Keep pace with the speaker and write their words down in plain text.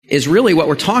is really what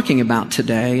we're talking about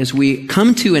today. As we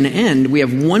come to an end, we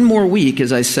have one more week,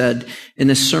 as I said, in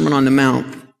this Sermon on the Mount.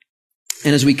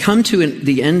 And as we come to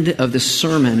the end of the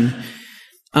sermon,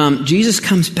 Jesus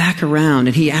comes back around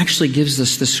and he actually gives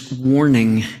us this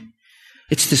warning.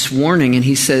 It's this warning, and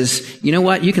he says, you know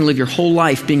what? You can live your whole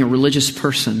life being a religious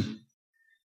person,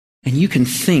 and you can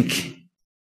think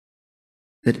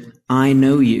that I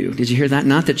know you. Did you hear that?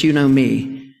 Not that you know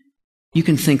me. You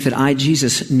can think that I,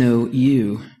 Jesus, know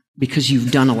you because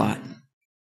you've done a lot,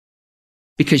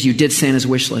 because you did Santa's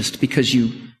wish list, because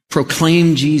you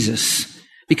proclaimed Jesus,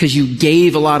 because you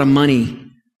gave a lot of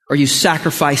money, or you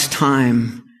sacrificed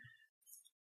time.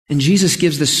 And Jesus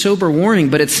gives this sober warning,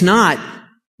 but it's not,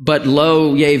 but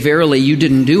lo, yea, verily, you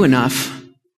didn't do enough.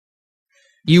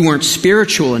 You weren't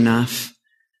spiritual enough.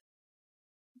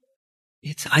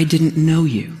 It's, I didn't know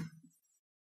you.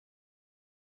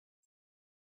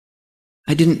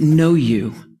 I didn't know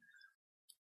you.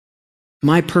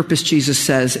 My purpose, Jesus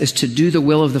says, is to do the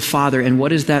will of the Father. And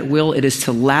what is that will? It is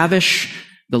to lavish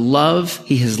the love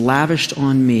he has lavished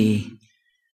on me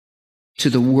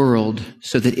to the world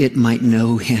so that it might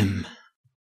know him.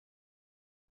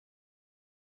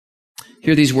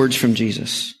 Hear these words from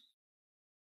Jesus.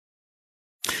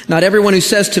 Not everyone who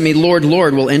says to me, Lord,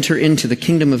 Lord, will enter into the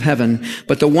kingdom of heaven,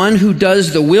 but the one who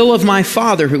does the will of my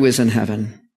Father who is in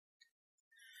heaven.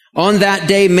 On that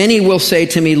day, many will say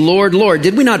to me, Lord, Lord,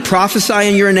 did we not prophesy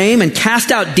in your name and cast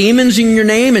out demons in your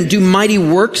name and do mighty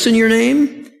works in your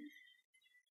name?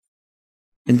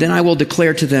 And then I will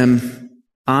declare to them,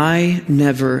 I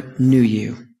never knew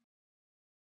you.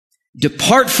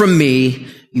 Depart from me,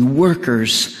 you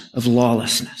workers of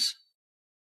lawlessness.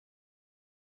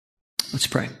 Let's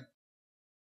pray.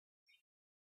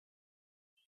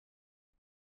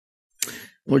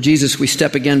 Lord Jesus, we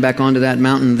step again back onto that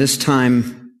mountain, this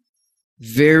time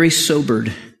very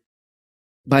sobered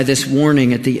by this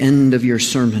warning at the end of your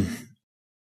sermon.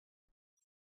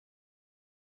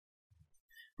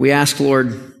 We ask,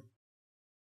 Lord,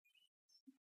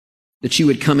 that you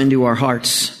would come into our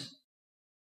hearts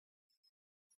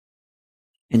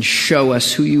and show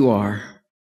us who you are,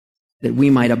 that we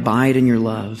might abide in your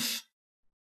love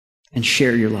and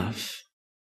share your love.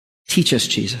 Teach us,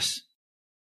 Jesus.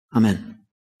 Amen.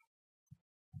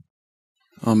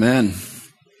 Amen.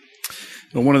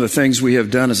 Well, one of the things we have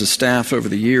done as a staff over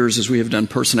the years is we have done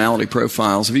personality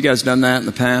profiles. Have you guys done that in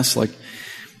the past?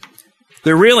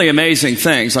 They're really amazing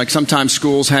things. Sometimes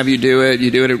schools have you do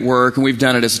it at work, and we've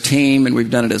done it as a team, and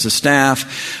we've done it as a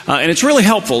staff. And it's really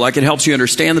helpful. It helps you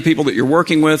understand the people that you're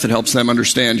working with. It helps them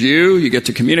understand you. You get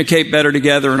to communicate better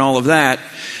together and all of that.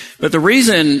 But the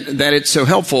reason that it's so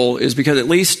helpful is because, at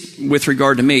least with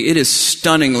regard to me, it is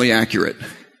stunningly accurate.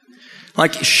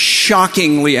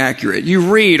 Shockingly accurate.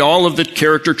 You read all of the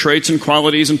character traits and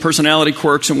qualities and personality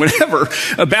quirks and whatever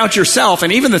about yourself,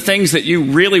 and even the things that you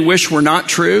really wish were not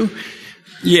true,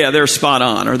 yeah, they're spot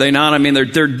on, are they not? I mean,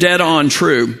 they're dead on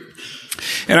true.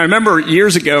 And I remember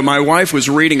years ago, my wife was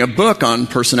reading a book on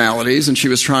personalities, and she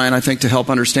was trying, I think, to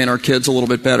help understand our kids a little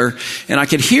bit better. And I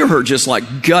could hear her just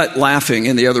gut laughing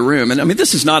in the other room. And I mean,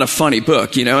 this is not a funny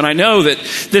book, and I know that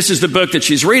this is the book that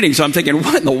she's reading. So I'm thinking,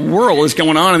 what in the world is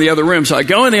going on in the other room? So I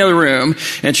go in the other room,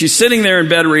 and she's sitting there in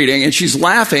bed reading, and she's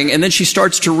laughing, and then she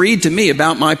starts to read to me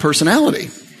about my personality.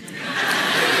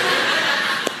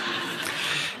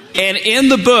 And in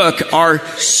the book are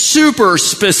super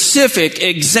specific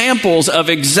examples of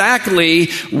exactly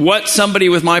what somebody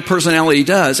with my personality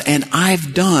does. And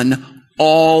I've done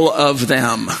all of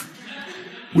them.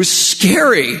 It was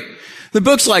scary. The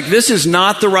book's like, this is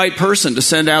not the right person to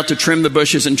send out to trim the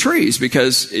bushes and trees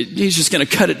because he's just going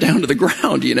to cut it down to the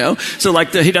ground, So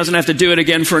he doesn't have to do it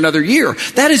again for another year.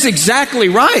 That is exactly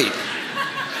right.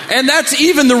 And that's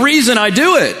even the reason I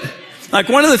do it.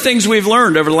 One of the things we've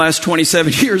learned over the last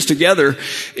 27 years together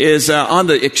is on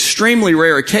the extremely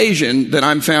rare occasion that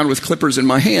I'm found with clippers in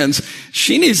my hands,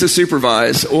 she needs to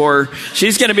supervise, or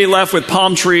she's going to be left with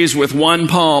palm trees with one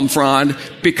palm frond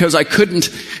because I couldn't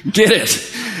get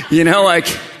it.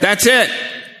 That's it.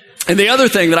 And the other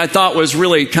thing that I thought was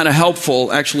really kind of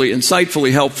helpful, actually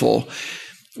insightfully helpful,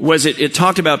 was it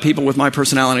talked about people with my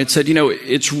personality. It said,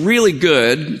 it's really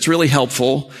good, it's really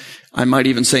helpful, I might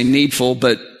even say needful,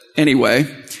 but anyway,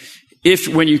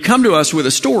 when you come to us with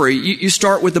a story, you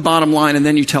start with the bottom line and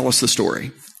then you tell us the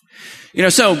story.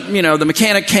 The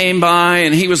mechanic came by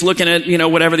and he was looking at,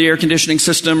 whatever the air conditioning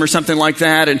system or something like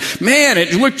that. And man,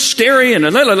 it looked scary and la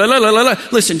la la la la la.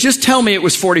 Listen, just tell me it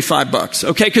was $45,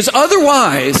 okay? Because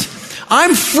otherwise,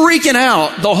 I'm freaking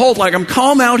out the whole, I'm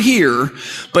calm out here,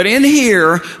 but in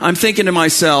here, I'm thinking to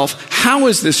myself, how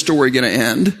is this story going to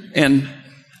end? And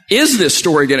is this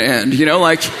story going to end?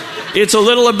 It's a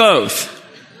little of both.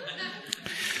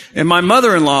 And my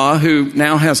mother-in-law, who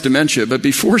now has dementia, but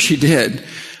before she did,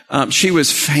 she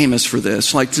was famous for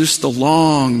this, just the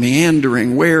long,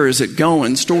 meandering, where is it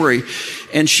going story.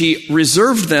 And she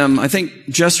reserved them, I think,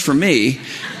 just for me.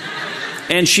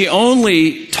 And she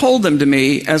only told them to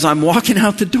me as I'm walking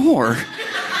out the door,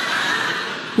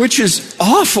 which is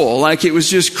awful. It was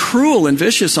just cruel and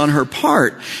vicious on her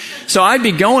part. So I'd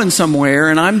be going somewhere,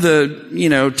 and I'm the,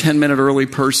 10-minute early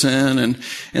person,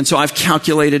 and so I've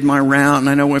calculated my route, and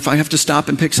I know if I have to stop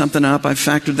and pick something up, I've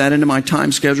factored that into my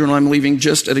time schedule, and I'm leaving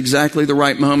just at exactly the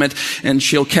right moment, and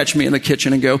she'll catch me in the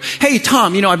kitchen and go, "Hey,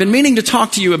 Tom, I've been meaning to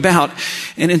talk to you about,"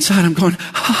 and inside I'm going,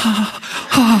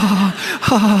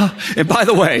 and by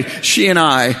the way, she and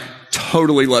I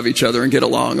totally love each other and get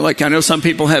along. I know some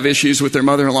people have issues with their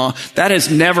mother-in-law. That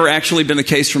has never actually been the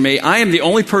case for me. I am the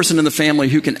only person in the family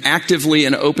who can actively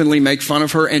and openly make fun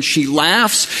of her, and she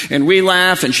laughs, and we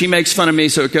laugh, and she makes fun of me,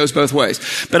 so it goes both ways.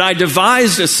 But I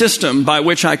devised a system by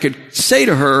which I could say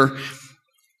to her,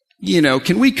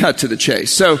 can we cut to the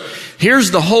chase? So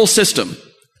here's the whole system.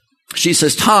 She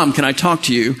says, "Tom, can I talk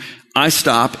to you?" I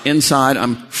stop. Inside,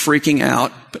 I'm freaking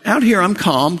out. But out here, I'm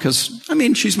calm because,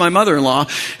 she's my mother-in-law.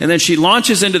 And then she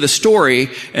launches into the story,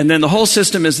 and then the whole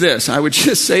system is this. I would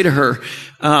just say to her,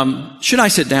 "Should I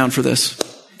sit down for this?"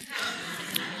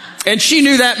 And she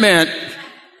knew that meant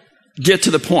get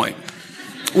to the point,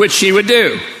 which she would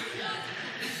do.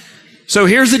 So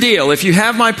here's the deal. If you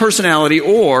have my personality,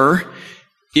 or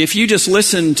if you just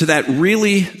listen to that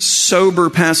really sober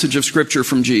passage of Scripture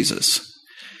from Jesus,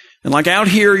 and out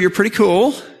here, you're pretty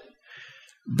cool.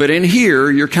 But in here,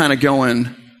 you're kind of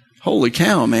going, "Holy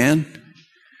cow, man.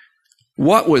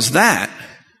 What was that?"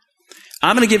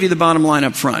 I'm going to give you the bottom line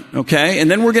up front, okay?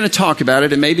 And then we're going to talk about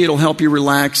it, and maybe it'll help you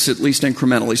relax, at least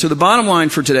incrementally. So the bottom line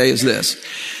for today is this.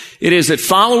 It is that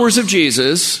followers of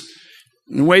Jesus,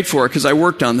 and wait for it because I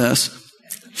worked on this,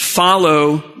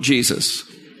 follow Jesus.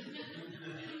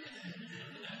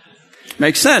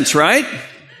 Makes sense, right?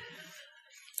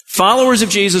 Followers of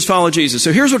Jesus follow Jesus.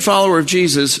 So here's what followers of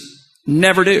Jesus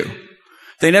never do.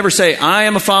 They never say, "I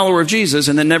am a follower of Jesus,"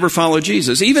 and then never follow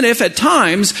Jesus. Even if at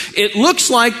times it looks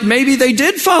like maybe they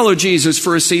did follow Jesus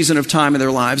for a season of time in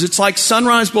their lives. It's like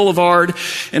Sunrise Boulevard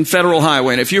and Federal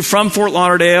Highway. And if you're from Fort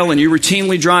Lauderdale and you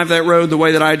routinely drive that road the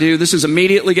way that I do, this is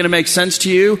immediately going to make sense to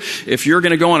you. If you're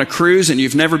going to go on a cruise and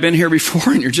you've never been here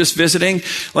before and you're just visiting,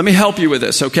 let me help you with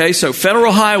this, okay? So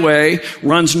Federal Highway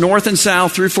runs north and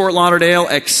south through Fort Lauderdale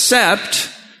except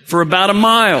for about a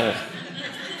mile,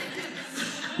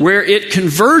 where it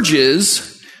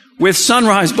converges with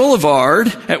Sunrise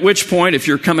Boulevard, at which point, if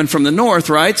you're coming from the north,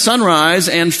 right, Sunrise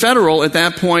and Federal at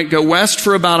that point go west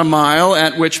for about a mile,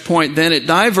 at which point then it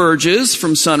diverges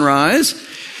from Sunrise,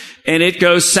 and it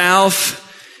goes south,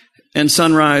 and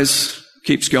Sunrise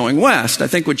keeps going west. I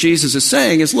think what Jesus is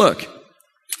saying is, look,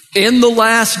 in the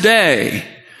last day,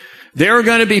 there are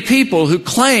going to be people who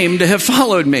claim to have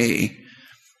followed me,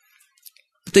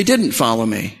 but they didn't follow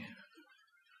me.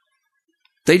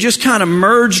 They just kind of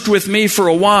merged with me for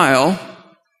a while.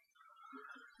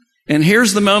 And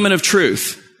here's the moment of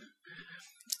truth.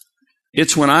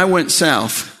 It's when I went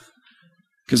south,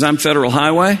 because I'm Federal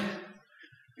Highway,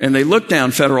 and they looked down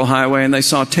Federal Highway and they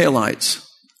saw taillights.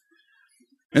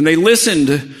 And they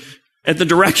listened at the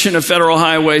direction of Federal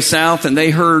Highway south and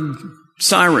they heard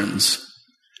sirens.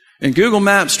 And Google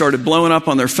Maps started blowing up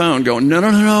on their phone going, no,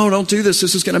 don't do this.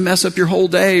 This is going to mess up your whole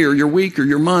day or your week or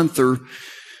your month or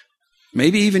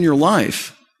maybe even your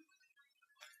life.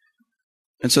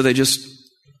 And so they just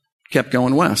kept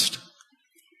going west.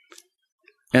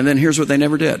 And then here's what they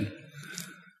never did.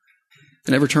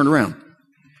 They never turned around.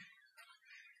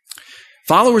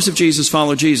 Followers of Jesus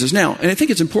follow Jesus. Now, and I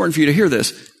think it's important for you to hear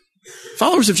this.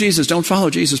 Followers of Jesus don't follow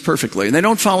Jesus perfectly. And they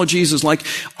don't follow Jesus like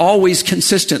always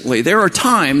consistently. There are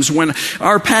times when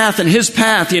our path and his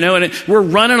path, and we're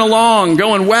running along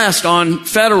going west on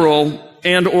Federal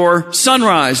and or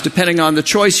Sunrise, depending on the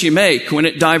choice you make when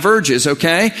it diverges,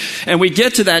 okay? And we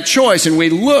get to that choice and we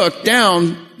look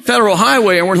down Federal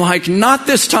Highway and we're like, not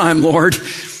this time, Lord.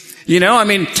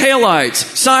 Taillights,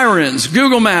 sirens,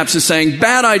 Google Maps is saying,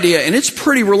 bad idea. And it's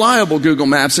pretty reliable, Google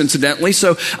Maps, incidentally.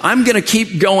 So I'm going to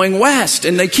keep going west.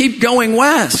 And they keep going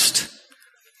west.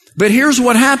 But here's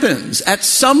what happens. At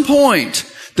some point,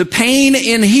 the pain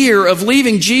in here of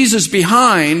leaving Jesus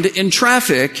behind in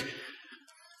traffic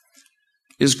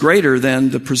is greater than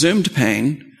the presumed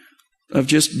pain of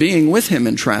just being with him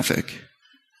in traffic.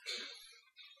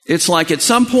 It's like at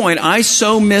some point I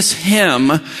so miss him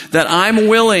that I'm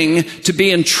willing to be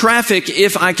in traffic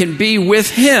if I can be with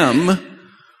him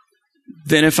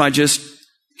than if I just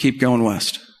keep going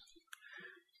west.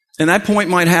 And that point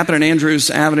might happen in Andrews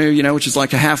Avenue, which is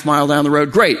like a half mile down the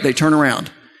road. Great, they turn around.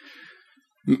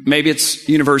 Maybe it's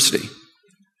University.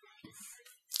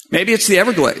 Maybe it's the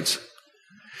Everglades.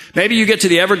 Maybe you get to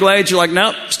the Everglades, you're like,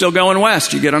 nope, still going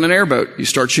west. You get on an airboat, you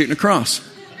start shooting across.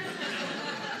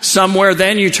 Somewhere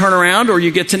then you turn around, or you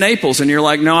get to Naples and you're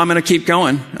like, no, I'm going to keep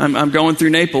going. I'm going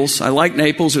through Naples. I like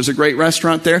Naples. There's a great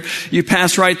restaurant there. You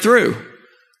pass right through.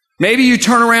 Maybe you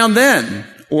turn around then,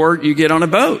 or you get on a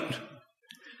boat.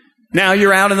 Now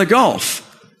you're out in the Gulf.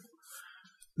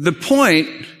 The point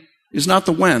is not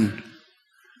the when.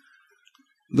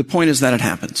 The point is that it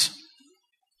happens.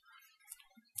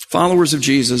 Followers of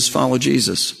Jesus follow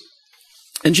Jesus.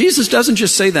 And Jesus doesn't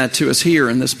just say that to us here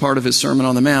in this part of his Sermon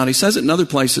on the Mount. He says it in other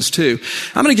places too.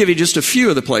 I'm going to give you just a few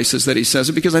of the places that he says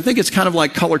it, because I think it's kind of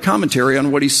like color commentary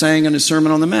on what he's saying in his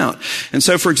Sermon on the Mount. And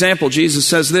so, for example, Jesus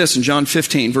says this in John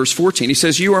 15, verse 14. He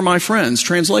says, you are my friends.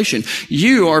 Translation,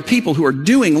 you are people who are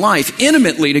doing life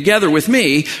intimately together with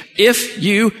me if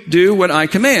you do what I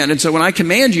command. And so when I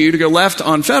command you to go left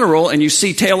on Federal and you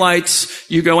see taillights,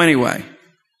 you go anyway.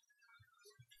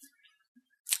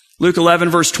 Luke 11,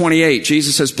 verse 28,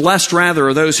 Jesus says, blessed rather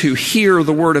are those who hear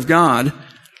the word of God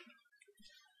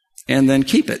and then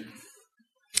keep it.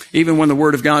 Even when the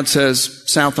word of God says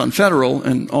south on Federal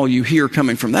and all you hear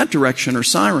coming from that direction are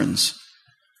sirens.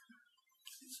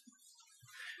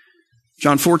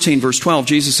 John 14, verse 12,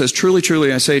 Jesus says, truly,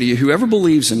 truly, I say to you, whoever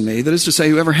believes in me, that is to say,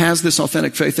 whoever has this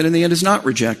authentic faith that in the end is not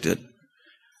rejected,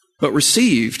 but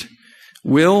received,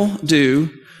 will do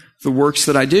the works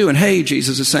that I do. And hey,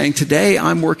 Jesus is saying, today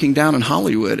I'm working down in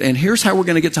Hollywood, and here's how we're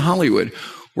going to get to Hollywood.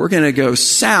 We're going to go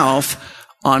south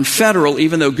on Federal,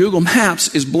 even though Google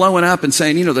Maps is blowing up and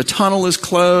saying, the tunnel is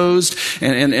closed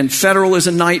and Federal is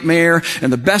a nightmare.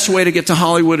 And the best way to get to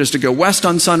Hollywood is to go west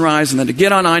on Sunrise and then to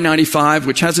get on I-95,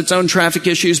 which has its own traffic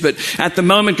issues. But at the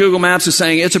moment, Google Maps is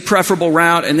saying it's a preferable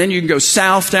route. And then you can go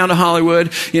south down to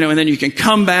Hollywood, and then you can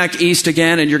come back east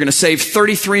again, and you're going to save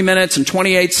 33 minutes and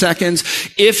 28 seconds.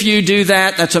 If you do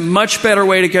that, that's a much better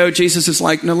way to go. Jesus is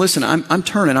like, no, listen, I'm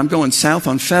turning. I'm going south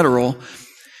on Federal.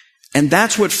 And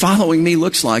that's what following me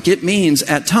looks like. It means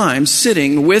at times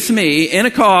sitting with me in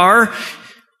a car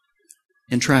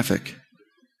in traffic.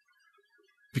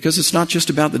 Because it's not just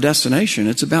about the destination,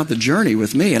 it's about the journey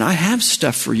with me. And I have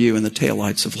stuff for you in the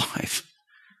taillights of life.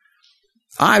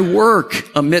 I work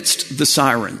amidst the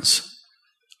sirens.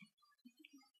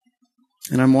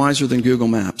 And I'm wiser than Google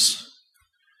Maps.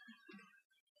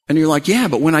 And you're like, yeah,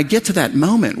 but when I get to that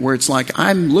moment where it's like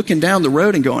I'm looking down the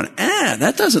road and going,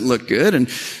 that doesn't look good. And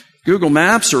Google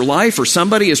Maps or life or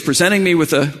somebody is presenting me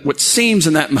with what seems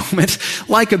in that moment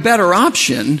like a better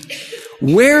option.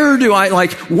 What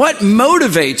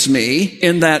motivates me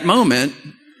in that moment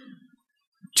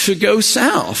to go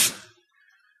south?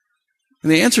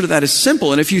 And the answer to that is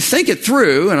simple. And if you think it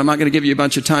through, and I'm not going to give you a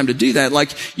bunch of time to do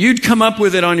that, you'd come up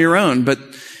with it on your own. But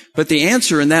the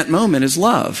answer in that moment is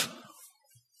love.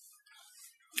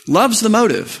 Love's the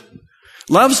motive.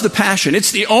 Love's the passion.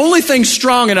 It's the only thing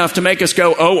strong enough to make us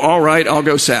go, oh, all right, I'll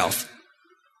go south.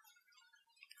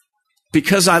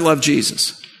 Because I love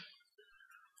Jesus.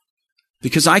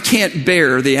 Because I can't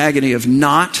bear the agony of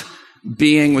not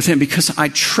being with him. Because I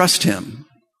trust him.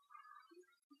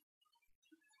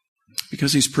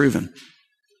 Because he's proven.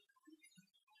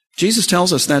 Jesus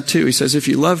tells us that too. He says, if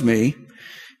you love me,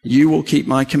 you will keep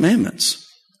my commandments.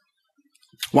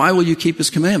 Why will you keep his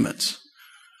commandments?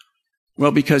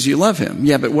 Well, because you love him.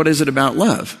 Yeah, but what is it about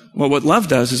love? Well, what love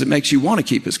does is it makes you want to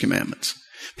keep his commandments.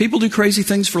 People do crazy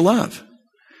things for love.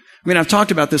 I mean, I've talked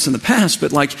about this in the past,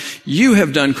 but you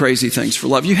have done crazy things for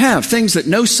love. You have things that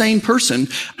no sane person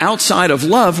outside of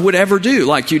love would ever do.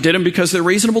 You did them because they're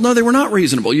reasonable. No, they were not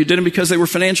reasonable. You did them because they were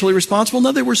financially responsible.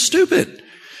 No, they were stupid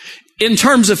in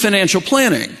terms of financial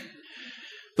planning.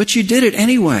 But you did it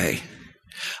anyway.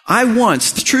 I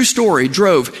once, the true story,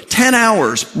 drove 10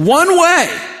 hours one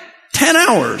way. 10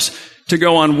 hours to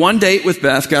go on one date with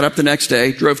Beth, got up the next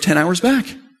day, drove 10 hours back.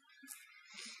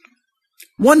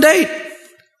 One date.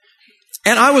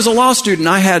 And I was a law student.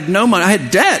 I had no money. I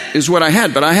had debt is what I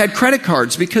had, but I had credit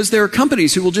cards because there are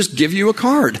companies who will just give you a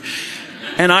card.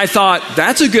 And I thought,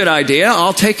 that's a good idea.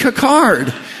 I'll take a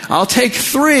card. I'll take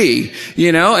 3,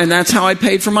 and that's how I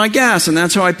paid for my gas, and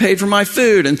that's how I paid for my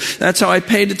food, and that's how I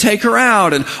paid to take her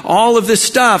out, and all of this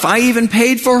stuff. I even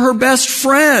paid for her best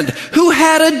friend, who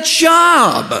had a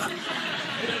job.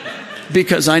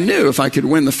 Because I knew if I could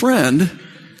win the friend,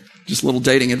 just a little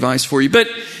dating advice for you, but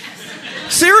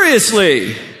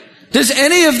seriously, does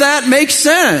any of that make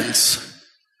sense?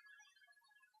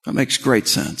 That makes great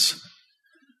sense.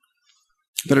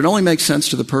 But it only makes sense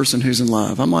to the person who's in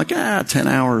love. I'm like, 10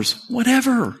 hours,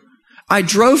 whatever. I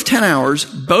drove 10 hours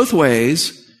both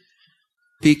ways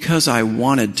because I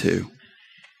wanted to.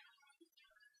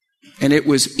 And it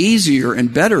was easier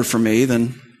and better for me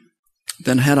than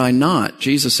had I not.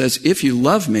 Jesus says, if you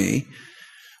love me,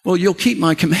 well, you'll keep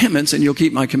my commandments, and you'll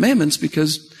keep my commandments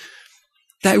because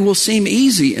that will seem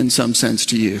easy in some sense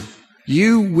to you.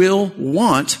 You will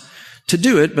want to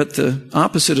do it, but the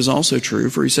opposite is also true,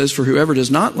 for he says, for whoever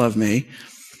does not love me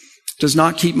does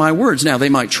not keep my words. Now, they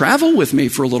might travel with me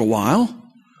for a little while,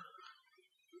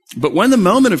 but when the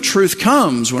moment of truth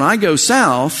comes, when I go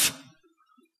south,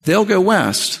 they'll go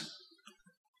west.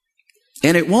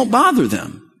 And it won't bother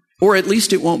them. Or at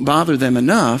least it won't bother them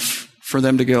enough for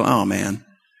them to go, oh man,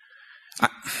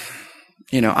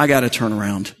 I got to turn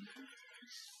around.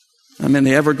 I'm in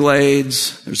the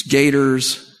Everglades. There's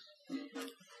gators.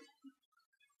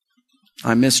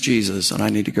 I miss Jesus and I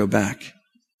need to go back.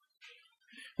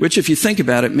 Which, if you think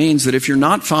about it, means that if you're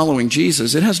not following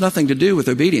Jesus, it has nothing to do with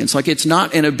obedience. Like, it's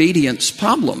not an obedience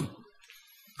problem.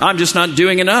 I'm just not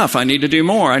doing enough. I need to do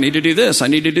more. I need to do this. I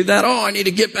need to do that. Oh, I need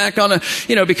to get back on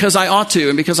because I ought to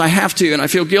and because I have to, and I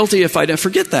feel guilty if I don't.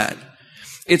 Forget that.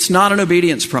 It's not an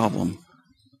obedience problem.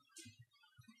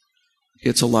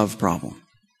 It's a love problem.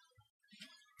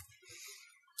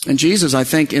 And Jesus, I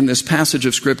think, in this passage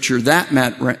of Scripture that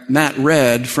Matt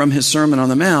read from his Sermon on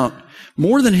the Mount,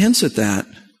 more than hints at that.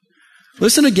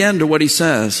 Listen again to what he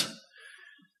says.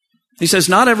 He says,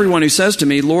 not everyone who says to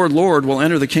me, Lord, Lord, will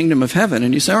enter the kingdom of heaven.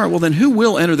 And you say, all right, well then who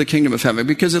will enter the kingdom of heaven?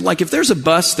 Because if there's a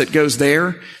bus that goes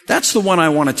there, that's the one I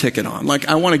want a ticket on. Like,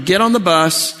 I want to get on the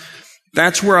bus.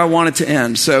 That's where I want it to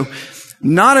end. So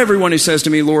not everyone who says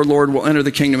to me, Lord, Lord, will enter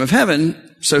the kingdom of heaven.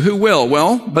 So who will?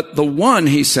 Well, but the one,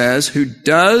 he says, who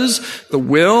does the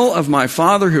will of my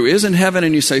Father who is in heaven.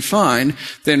 And you say, fine,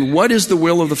 then what is the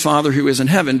will of the Father who is in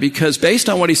heaven? Because based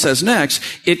on what he says next,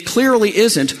 it clearly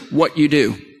isn't what you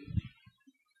do.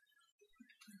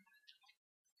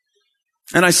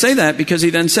 And I say that because he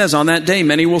then says, on that day,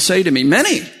 many will say to me,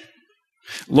 many,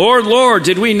 Lord, Lord,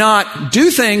 did we not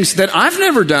do things that I've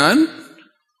never done?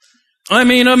 I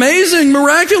mean, amazing,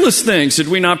 miraculous things. Did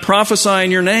we not prophesy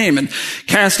in your name and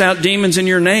cast out demons in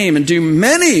your name and do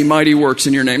many mighty works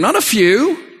in your name? Not a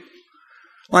few.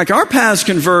 Like, our paths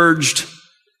converged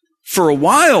for a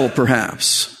while,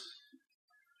 perhaps.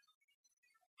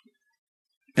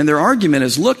 And their argument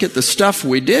is, look at the stuff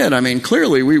we did. I mean,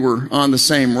 clearly we were on the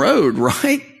same road,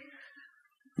 right?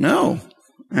 No,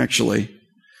 actually.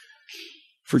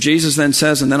 For Jesus then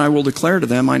says, and then I will declare to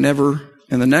them, and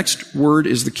the next word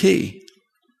is the key.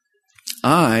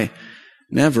 I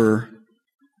never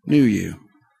knew you.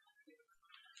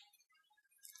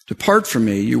 Depart from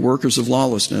me, you workers of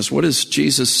lawlessness. What is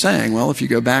Jesus saying? Well, if you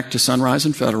go back to Sunrise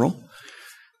and Federal,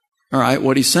 all right,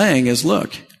 what he's saying is,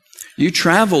 look, you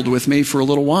traveled with me for a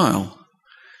little while,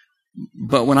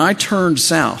 but when I turned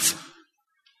south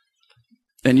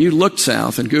and you looked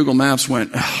south and Google Maps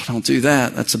went, oh, don't do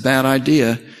that. That's a bad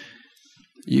idea.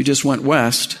 You just went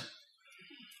west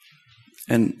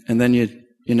and then you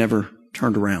never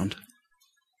turned around.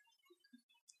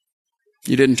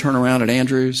 You didn't turn around at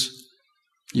Andrews.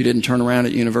 You didn't turn around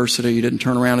at University. You didn't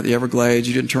turn around at the Everglades.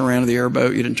 You didn't turn around at the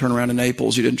airboat. You didn't turn around in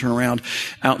Naples. You didn't turn around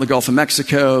out in the Gulf of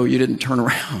Mexico. You didn't turn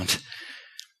around.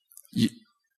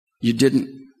 You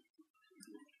didn't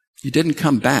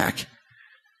come back,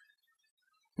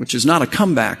 which is not a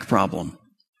comeback problem.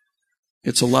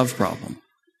 It's a love problem.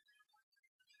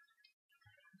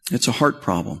 It's a heart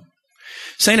problem.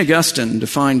 St. Augustine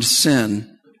defined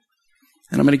sin,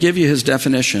 and I'm going to give you his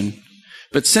definition.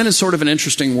 But sin is sort of an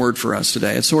interesting word for us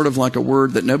today. It's sort of like a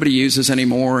word that nobody uses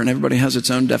anymore, and everybody has its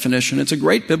own definition. It's a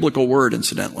great biblical word,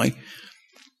 incidentally.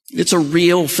 It's a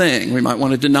real thing. We might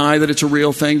want to deny that it's a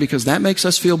real thing because that makes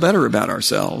us feel better about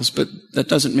ourselves, but that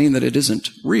doesn't mean that it isn't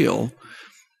real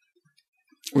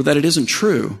or that it isn't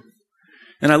true.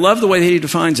 And I love the way that he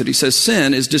defines it. He says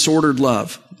sin is disordered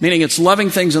love, meaning it's loving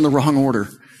things in the wrong order.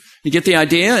 You get the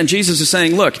idea? And Jesus is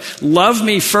saying, look, love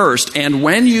me first. And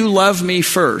when you love me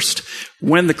first,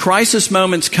 when the crisis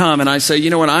moments come and I say,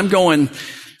 you know what, I'm going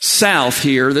south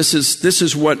here. This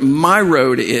is what my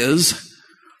road is.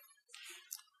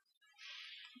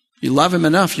 You love him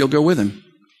enough, you'll go with him.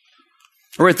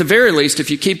 Or at the very least, if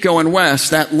you keep going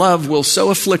west, that love will so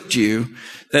afflict you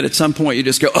that at some point you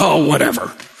just go, oh,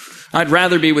 whatever. I'd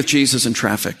rather be with Jesus in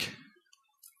traffic.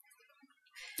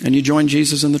 And you join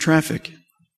Jesus in the traffic.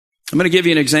 I'm going to give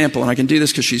you an example, and I can do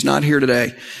this because she's not here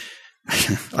today.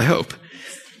 I hope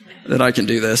that I can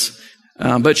do this.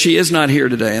 But she is not here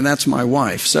today, and that's my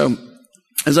wife. So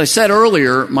As I said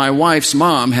earlier, my wife's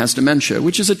mom has dementia,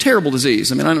 which is a terrible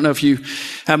disease. I mean, I don't know if you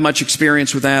have much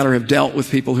experience with that or have dealt with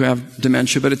people who have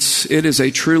dementia, but it is a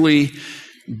truly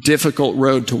difficult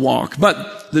road to walk.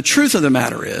 But the truth of the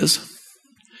matter is,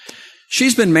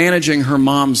 she's been managing her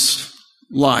mom's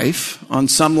life on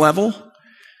some level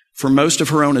for most of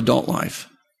her own adult life.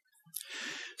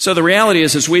 So the reality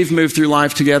is, as we've moved through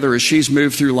life together, as she's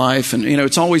moved through life, and,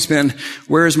 it's always been,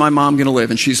 where is my mom going to live?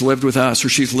 And she's lived with us, or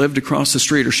she's lived across the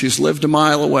street, or she's lived a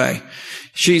mile away.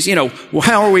 She's, well,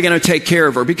 how are we going to take care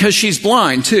of her? Because she's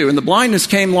blind too, and the blindness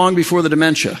came long before the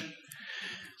dementia.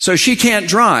 So she can't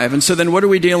drive, and so then what are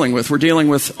we dealing with? We're dealing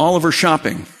with all of her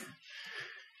shopping.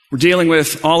 We're dealing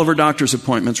with all of her doctor's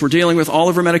appointments. We're dealing with all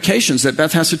of her medications that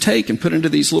Beth has to take and put into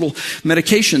these little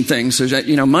medication things so that,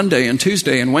 Monday and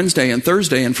Tuesday and Wednesday and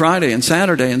Thursday and Friday and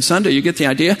Saturday and Sunday. You get the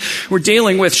idea?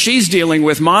 She's dealing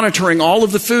with monitoring all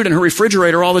of the food in her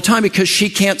refrigerator all the time because she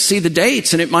can't see the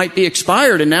dates and it might be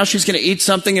expired and now she's going to eat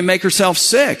something and make herself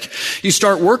sick. You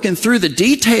start working through the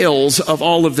details of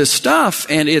all of this stuff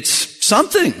and it's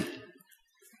something.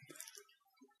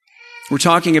 We're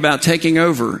talking about taking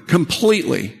over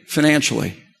completely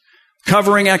financially,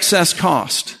 covering excess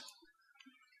cost.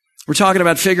 We're talking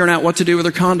about figuring out what to do with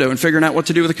her condo and figuring out what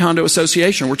to do with the condo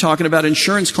association. We're talking about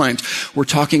insurance claims. We're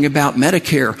talking about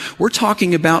Medicare. We're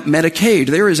talking about Medicaid.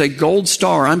 There is a gold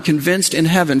star, I'm convinced, in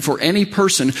heaven for any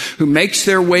person who makes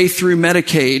their way through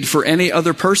Medicaid for any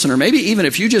other person, or maybe even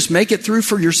if you just make it through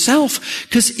for yourself,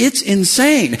 because it's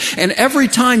insane. And every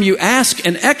time you ask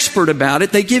an expert about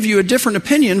it, they give you a different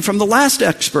opinion from the last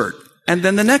expert. And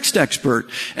then the next expert,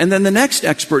 and then the next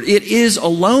expert. It is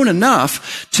alone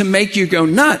enough to make you go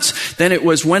nuts. Then it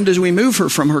was, when do we move her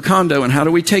from her condo, and how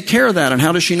do we take care of that, and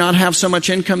how does she not have so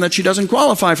much income that she doesn't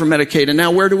qualify for Medicaid, and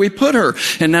now where do we put her?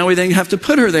 And now we then have to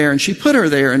put her there, and she put her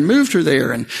there, and moved her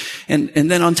there, and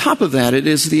then on top of that, it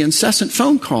is the incessant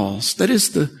phone calls. That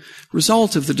is the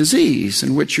result of the disease,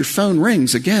 in which your phone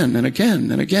rings again and again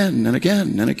and again and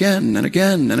again and again and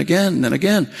again and again and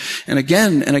again and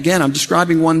again and again. I'm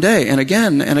describing one day, and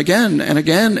again and again and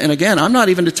again and again. I'm not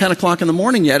even to 10 o'clock in the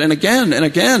morning yet, and again and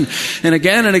again and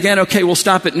again and again. Okay, we'll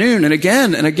stop at noon, and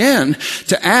again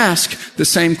to ask the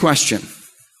same question.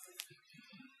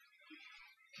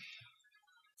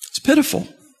 It's pitiful.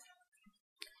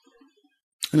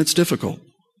 And it's difficult.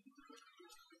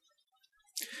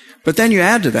 But then you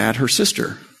add to that her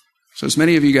sister. So as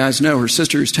many of you guys know, her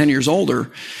sister, who's 10 years older,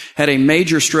 had a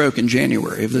major stroke in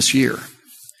January of this year.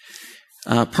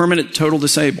 Permanent total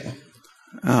disable.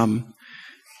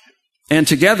 And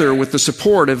together with the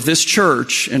support of this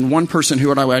church and one person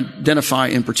who I would identify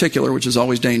in particular, which is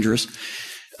always dangerous,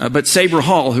 but Sabre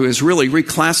Hall, who has really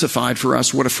reclassified for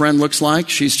us what a friend looks like.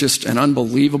 She's just an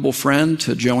unbelievable friend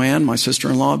to Joanne, my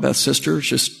sister-in-law, Beth's sister. It's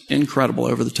just incredible,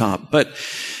 over the top. But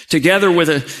together with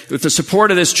the support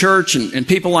of this church and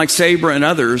people like Sabre and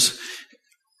others,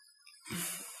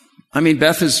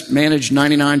 Beth has managed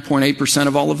 99.8%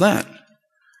 of all of that.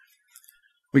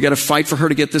 We got to fight for her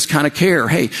to get this kind of care.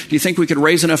 Hey, do you think we could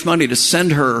raise enough money to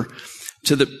send her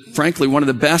to frankly, one of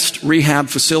the best rehab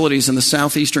facilities in the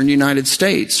southeastern United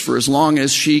States for as long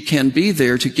as she can be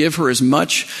there, to give her as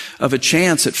much of a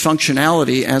chance at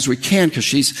functionality as we can, because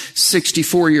she's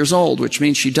 64 years old, which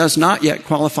means she does not yet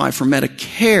qualify for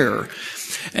Medicare.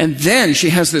 And then she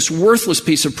has this worthless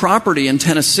piece of property in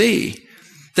Tennessee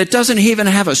that doesn't even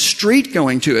have a street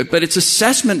going to it, but its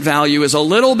assessment value is a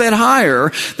little bit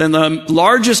higher than the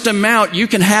largest amount you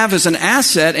can have as an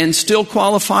asset and still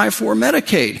qualify for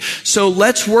Medicaid. So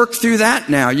let's work through that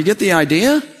now. You get the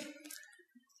idea?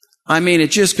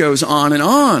 It just goes on and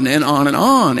on and on and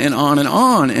on and on and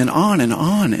on and on and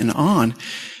on and on.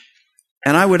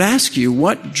 And I would ask you,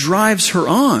 what drives her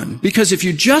on? Because if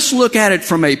you just look at it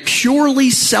from a purely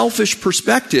selfish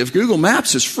perspective, Google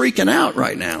Maps is freaking out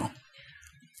right now.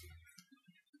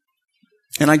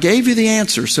 And I gave you the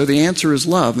answer, so the answer is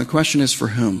love. And the question is, for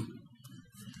whom?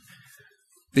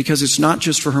 Because it's not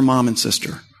just for her mom and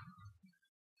sister.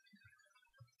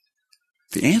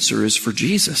 The answer is for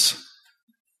Jesus.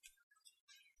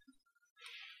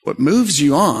 What moves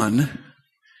you on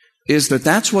is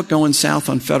that's what going south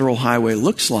on Federal Highway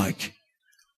looks like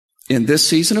in this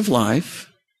season of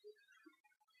life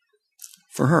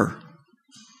for her.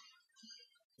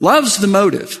 Love's the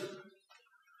motive.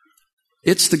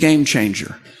 It's the game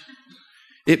changer.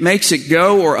 It makes it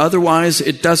go, or otherwise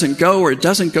it doesn't go, or it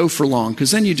doesn't go for long, because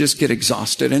then you just get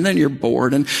exhausted, and then you're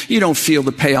bored, and you don't feel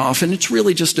the payoff, and it's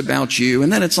really just about you.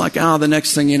 And then it's like, the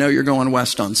next thing you know, you're going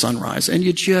west on Sunrise, and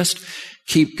you just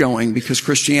keep going, because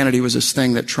Christianity was this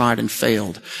thing that tried and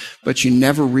failed, but you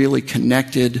never really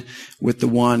connected with the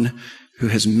one who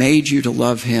has made you to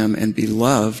love him and be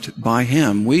loved by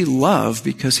him. We love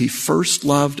because he first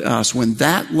loved us. When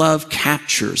that love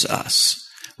captures us,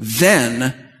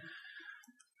 then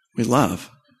we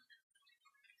love.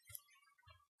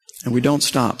 And we don't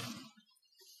stop.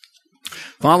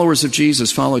 Followers of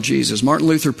Jesus follow Jesus. Martin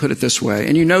Luther put it this way,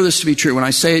 and you know this to be true. When I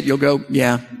say it, you'll go,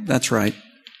 yeah, that's right.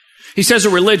 He says a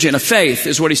religion, a faith,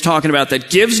 is what he's talking about, that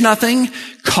gives nothing,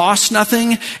 costs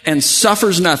nothing, and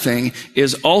suffers nothing,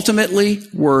 is ultimately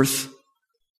worth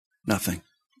nothing.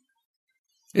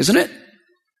 Isn't it?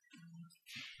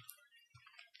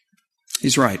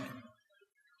 He's right.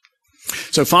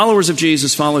 So followers of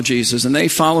Jesus follow Jesus, and they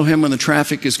follow him when the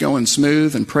traffic is going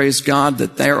smooth, and praise God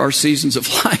that there are seasons of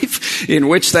life in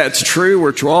which that's true,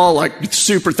 which we're all like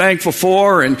super thankful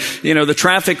for, and the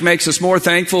traffic makes us more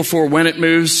thankful for when it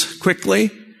moves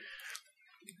quickly.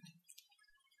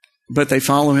 But they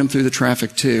follow him through the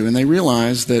traffic too, and they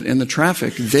realize that in the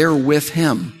traffic, they're with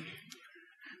him.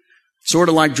 Sort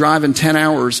of like driving 10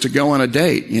 hours to go on a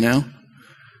date,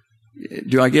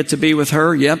 Do I get to be with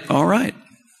her? Yep, all right.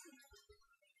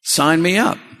 Sign me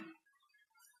up.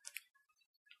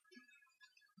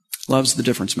 Love's the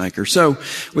difference maker. So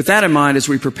with that in mind, as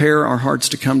we prepare our hearts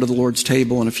to come to the Lord's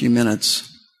table in a few minutes,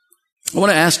 I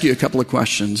want to ask you a couple of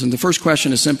questions. And the first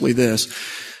question is simply this: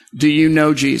 do you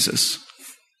know Jesus?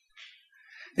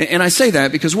 And I say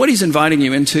that because what he's inviting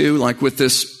you into, like with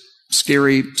this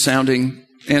scary sounding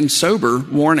and sober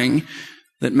warning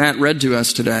that Matt read to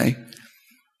us today,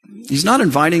 he's not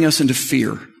inviting us into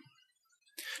fear.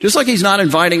 Just like he's not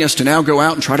inviting us to now go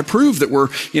out and try to prove that we're,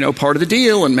 part of the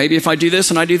deal, and maybe if I do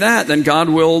this and I do that, then God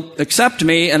will accept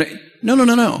me. And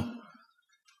no.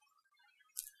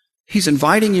 He's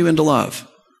inviting you into love.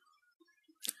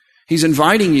 He's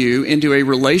inviting you into a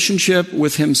relationship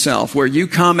with himself where you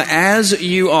come as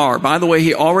you are. By the way,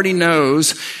 he already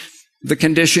knows the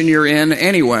condition you're in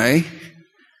anyway,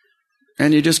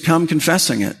 and you just come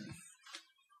confessing it.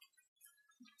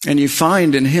 And you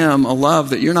find in him a love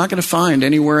that you're not going to find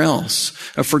anywhere else,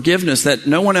 a forgiveness that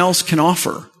no one else can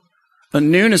offer, a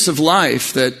newness of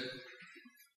life that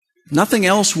nothing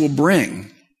else will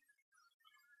bring,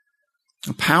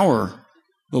 a power,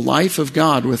 the life of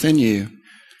God within you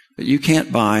that you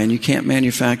can't buy and you can't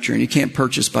manufacture and you can't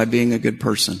purchase by being a good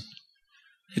person.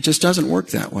 It just doesn't work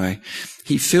that way.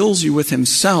 He fills you with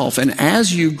himself, and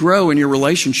as you grow in your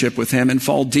relationship with him and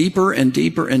fall deeper and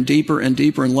deeper and deeper and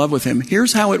deeper in love with him,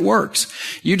 here's how it works.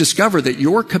 You discover that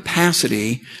your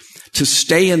capacity to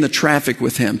stay in the traffic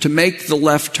with him, to make the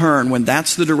left turn when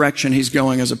that's the direction he's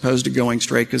going as opposed to going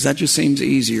straight, because that just seems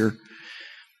easier,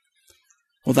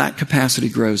 well, that capacity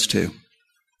grows too.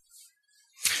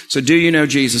 So do you know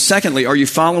Jesus? Secondly, are you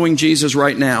following Jesus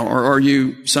right now, or are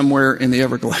you somewhere in the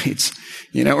Everglades?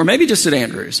 Or maybe just at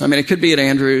Andrews. I mean, it could be at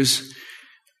Andrews,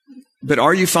 but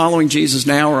are you following Jesus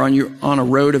now, or on a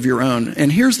road of your own? And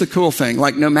here's the cool thing,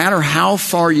 like no matter how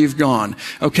far you've gone,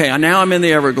 okay, now I'm in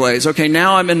the Everglades, okay,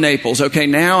 now I'm in Naples, okay,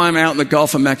 now I'm out in the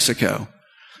Gulf of Mexico.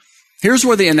 Here's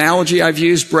where the analogy I've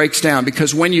used breaks down,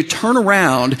 because when you turn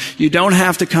around, you don't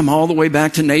have to come all the way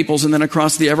back to Naples and then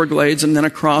across the Everglades and then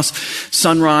across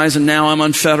Sunrise, and now I'm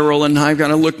on Federal and I've got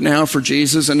to look now for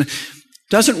Jesus, and it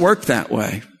doesn't work that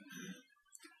way.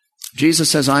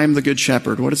 Jesus says, I am the good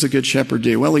shepherd. What does the good shepherd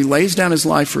do? Well, he lays down his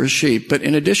life for his sheep, but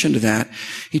in addition to that,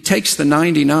 he takes the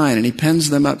 99 and he pens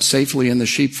them up safely in the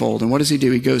sheepfold. And what does he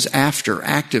do? He goes after,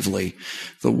 actively,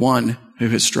 the one who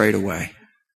has strayed away.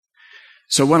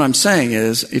 So what I'm saying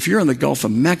is, if you're in the Gulf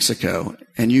of Mexico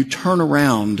and you turn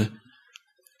around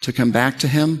to come back to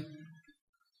him,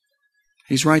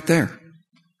 he's right there.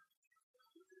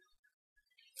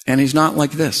 And he's not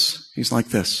like this. He's like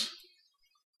this.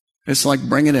 It's like,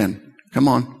 bring it in. Come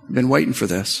on. I've been waiting for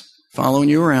this. Following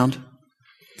you around.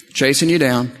 Chasing you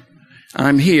down.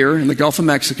 I'm here in the Gulf of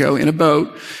Mexico in a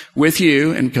boat with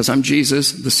you. And because I'm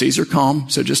Jesus, the seas are calm.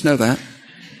 So just know that.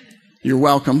 You're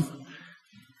welcome.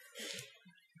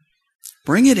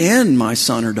 Bring it in, my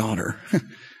son or daughter.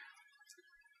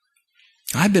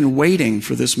 I've been waiting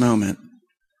for this moment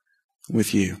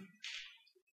with you.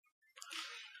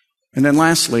 And then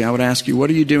lastly, I would ask you, what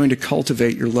are you doing to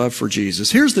cultivate your love for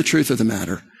Jesus? Here's the truth of the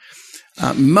matter.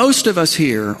 Most of us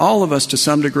here, all of us to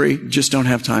some degree, just don't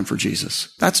have time for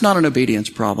Jesus. That's not an obedience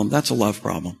problem. That's a love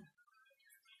problem.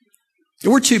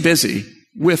 We're too busy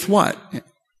with what?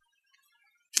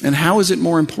 And how is it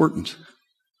more important?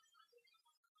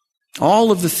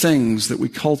 All of the things that we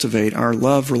cultivate our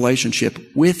love relationship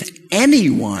with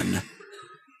anyone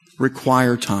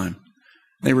require time.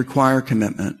 They require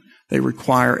commitment. They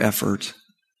require effort.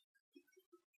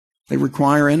 They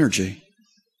require energy.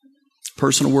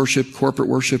 Personal worship, corporate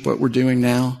worship, what we're doing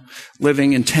now,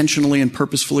 living intentionally and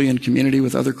purposefully in community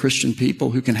with other Christian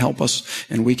people who can help us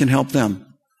and we can help them.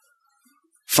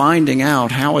 Finding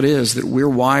out how it is that we're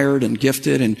wired and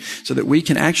gifted and so that we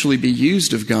can actually be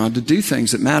used of God to do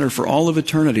things that matter for all of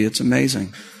eternity. It's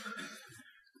amazing.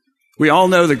 We all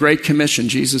know the Great Commission.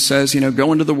 Jesus says,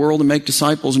 go into the world and make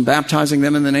disciples and baptizing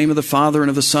them in the name of the Father and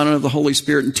of the Son and of the Holy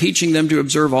Spirit and teaching them to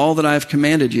observe all that I have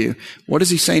commanded you. What does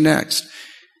he say next?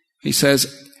 He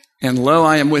says, and lo,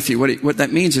 I am with you. What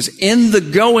that means is in the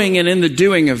going and in the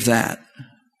doing of that,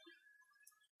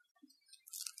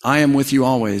 I am with you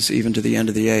always, even to the end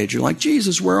of the age. You're like,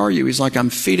 Jesus, where are you? He's like,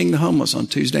 I'm feeding the homeless on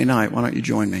Tuesday night. Why don't you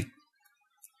join me?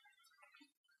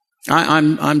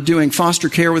 I'm doing foster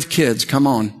care with kids. Come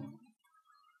on.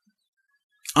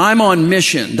 I'm on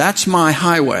mission. That's my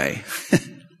highway.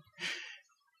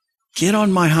 Get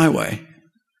on my highway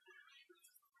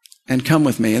and come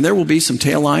with me. And there will be some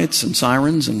taillights and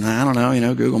sirens and I don't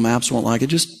know, Google Maps won't like it.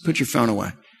 Just put your phone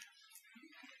away.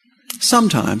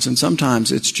 Sometimes, and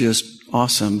sometimes it's just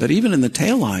awesome. But even in the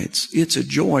taillights, it's a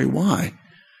joy. Why?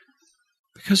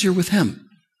 Because you're with him.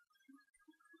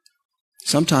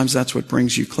 Sometimes that's what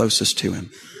brings you closest to him.